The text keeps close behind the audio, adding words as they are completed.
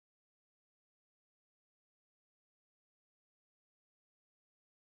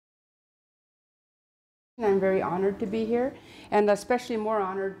I'm very honored to be here, and especially more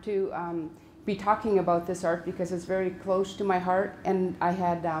honored to be talking about this art because it's very close to my heart. And I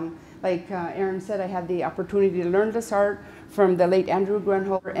had, like Aaron said, I had the opportunity to learn this art from the late Andrew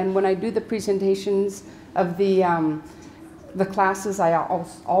Grunholder. And when I do the presentations of the classes, I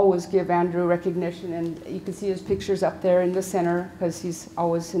always give Andrew recognition, and you can see his pictures up there in the center because he's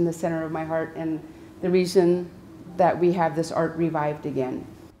always in the center of my heart and the reason that we have this art revived again.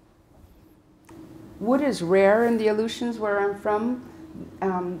 Wood is rare in the Aleutians where I'm from.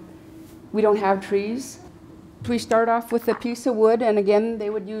 We don't have trees. We start off with a piece of wood, and again they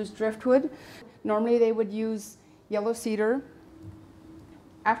would use driftwood. Normally they would use yellow cedar.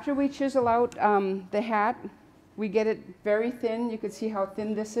 After we chisel out the hat, we get it very thin. You can see how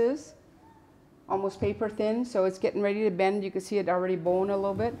thin this is, almost paper thin, so it's getting ready to bend. You can see it already bowing a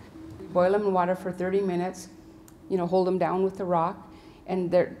little bit. Boil them in water for 30 minutes, hold them down with the rock, and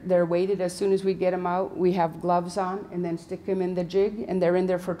they're weighted. As soon as we get them out, we have gloves on and then stick them in the jig, and they're in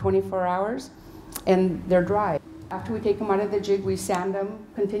there for 24 hours, and they're dry. After we take them out of the jig, we sand them,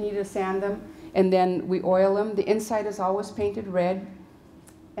 continue to sand them, and then we oil them. The inside is always painted red.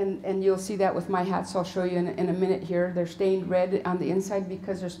 And you'll see that with my hats. I'll show you in a minute here. They're stained red on the inside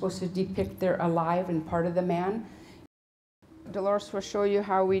because they're supposed to depict they're alive and part of the man. Dolores will show you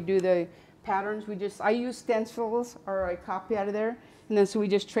how we do the patterns. I use stencils, or I copy out of there, and then so we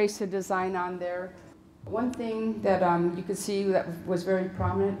just trace the design on there. One thing that you could see that was very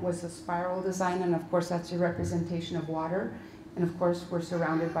prominent was the spiral design, and of course that's a representation of water. And of course we're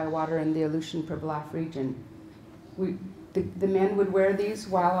surrounded by water in the Aleutian Pribilof region. The men would wear these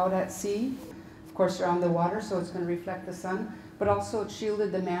while out at sea. Of course, they're on the water, so it's going to reflect the sun, but also it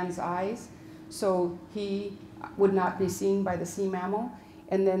shielded the man's eyes, so he would not be seen by the sea mammal.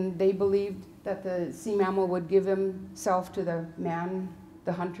 And then they believed that the sea mammal would give himself to the man,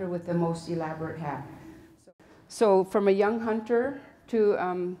 the hunter, with the most elaborate hat. So from a young hunter to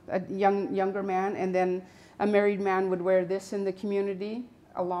a younger man, and then a married man would wear this in the community,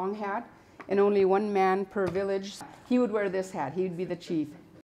 a long hat, and only one man per village. He would wear this hat. He would be the chief.